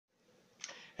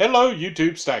Hello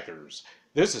YouTube stackers,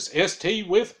 this is ST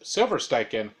with Silver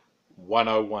Stacking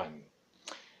 101.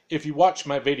 If you watch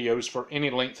my videos for any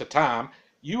length of time,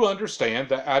 you understand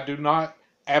that I do not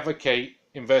advocate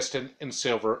investing in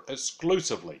silver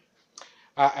exclusively.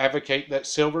 I advocate that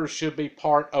silver should be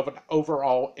part of an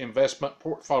overall investment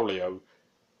portfolio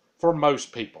for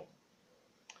most people.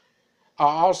 I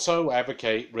also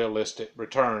advocate realistic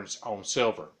returns on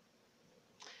silver.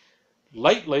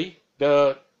 Lately,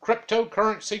 the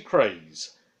cryptocurrency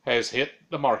craze has hit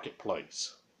the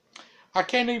marketplace. I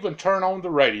can't even turn on the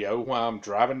radio while I'm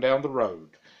driving down the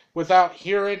road without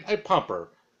hearing a pumper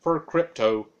for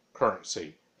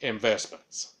cryptocurrency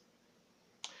investments.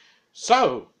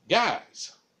 So,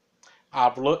 guys,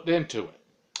 I've looked into it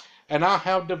and I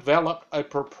have developed a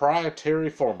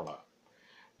proprietary formula,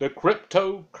 the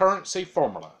cryptocurrency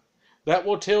formula, that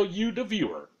will tell you, the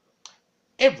viewer,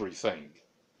 everything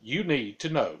you need to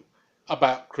know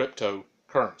about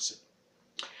cryptocurrency.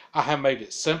 I have made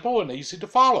it simple and easy to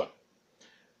follow.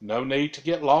 No need to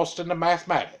get lost in the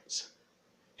mathematics.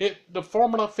 The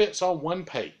formula fits on one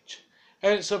page,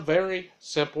 and it's a very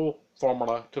simple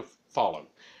formula to follow.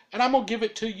 And I'm going to give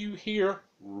it to you here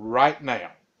right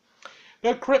now.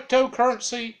 The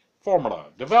cryptocurrency formula,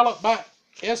 developed by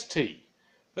ST,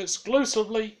 the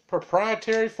exclusively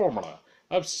proprietary formula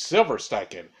of Silver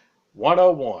Stacking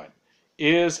 101,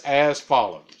 is as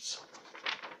follows.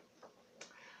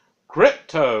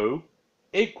 Crypto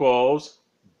equals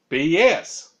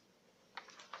BS.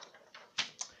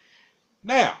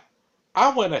 Now,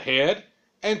 I went ahead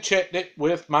and checked it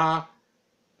with my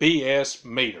BS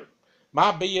meter.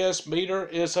 My BS meter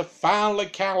is a finely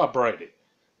calibrated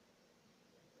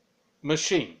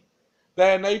machine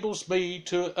that enables me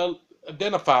to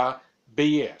identify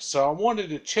BS. So I wanted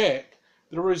to check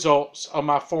the results of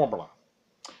my formula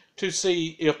to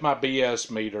see if my BS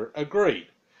meter agreed.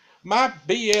 My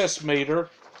BS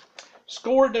meter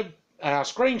scored it, and I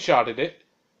screenshotted it,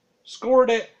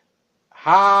 scored it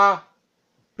high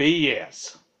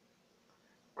BS.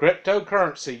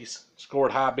 Cryptocurrencies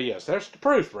scored high BS. There's the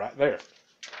proof right there.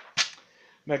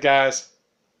 Now guys,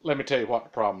 let me tell you what the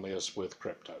problem is with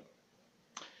crypto.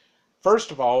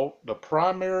 First of all, the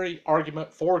primary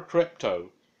argument for crypto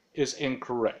is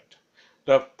incorrect.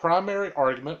 The primary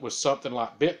argument with something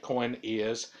like Bitcoin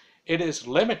is it is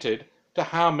limited to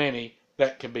how many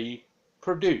that can be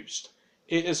produced.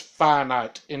 It is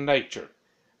finite in nature.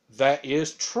 That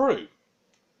is true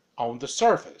on the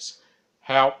surface.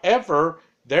 However,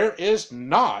 there is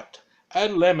not a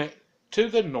limit to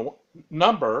the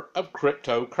number of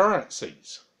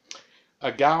cryptocurrencies.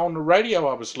 A guy on the radio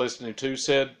I was listening to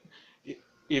said,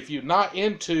 if you're not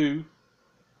into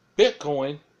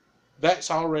Bitcoin, that's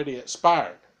already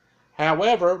expired.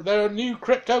 However, there are new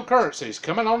cryptocurrencies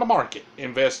coming on the market.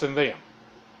 Invest in them.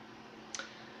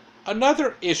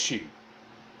 Another issue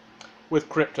with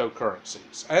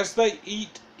cryptocurrencies, as they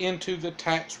eat into the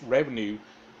tax revenue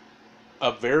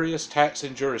of various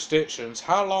taxing jurisdictions,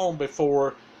 how long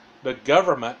before the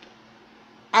government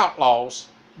outlaws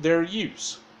their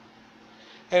use?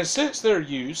 And since their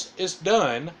use is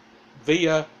done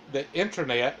via the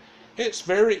internet, it's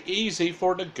very easy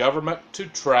for the government to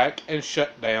track and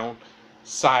shut down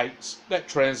sites that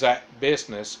transact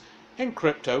business in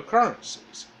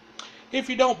cryptocurrencies. If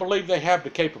you don't believe they have the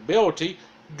capability,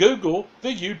 Google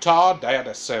the Utah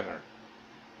Data Center.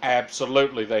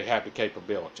 Absolutely, they have the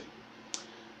capability.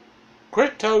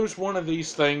 Crypto's one of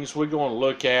these things we're going to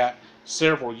look at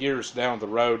several years down the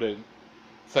road and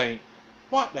think,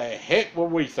 what the heck were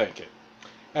we thinking?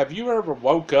 Have you ever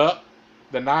woke up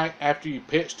the night after you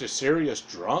pitched a serious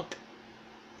drunk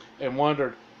and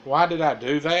wondered, why did I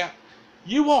do that?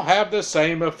 You will have the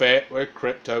same effect with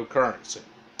cryptocurrency.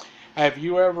 Have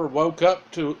you ever woke up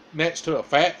next to a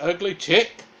fat, ugly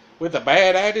chick with a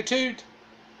bad attitude?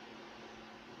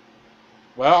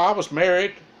 Well, I was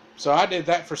married, so I did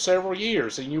that for several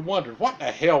years, and you wondered, what the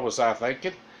hell was I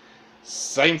thinking?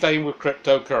 Same thing with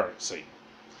cryptocurrency.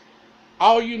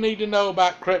 All you need to know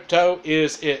about crypto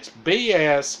is it's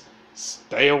BS.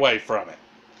 Stay away from it.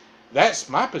 That's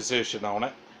my position on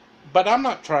it, but I'm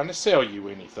not trying to sell you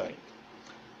anything.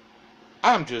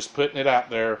 I'm just putting it out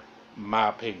there, my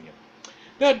opinion.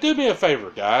 Now do me a favor,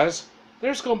 guys.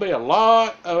 There's going to be a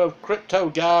lot of crypto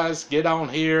guys get on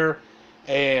here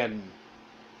and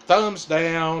thumbs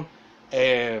down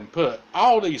and put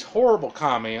all these horrible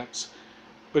comments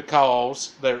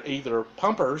because they're either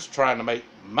pumpers trying to make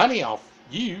money off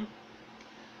you,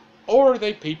 or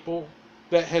they people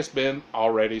that has been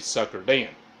already suckered in.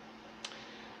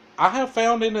 I have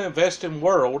found in the investing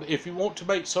world, if you want to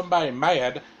make somebody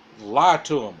mad, lie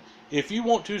to them. If you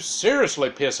want to seriously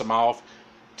piss them off,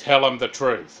 Tell them the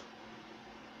truth.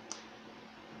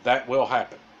 That will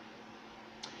happen.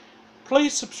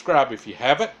 Please subscribe if you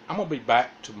haven't. I'm going to be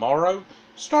back tomorrow,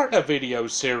 starting a video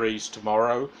series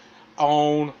tomorrow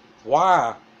on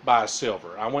why buy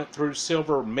silver. I went through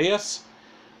silver myths.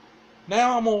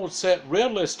 Now I'm going to set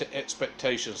realistic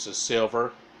expectations of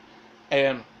silver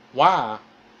and why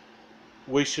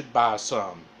we should buy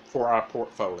some for our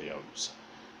portfolios.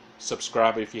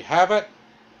 Subscribe if you haven't.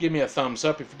 Give me a thumbs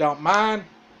up if you don't mind.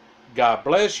 God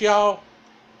bless y'all.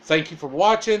 Thank you for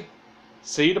watching.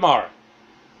 See you tomorrow.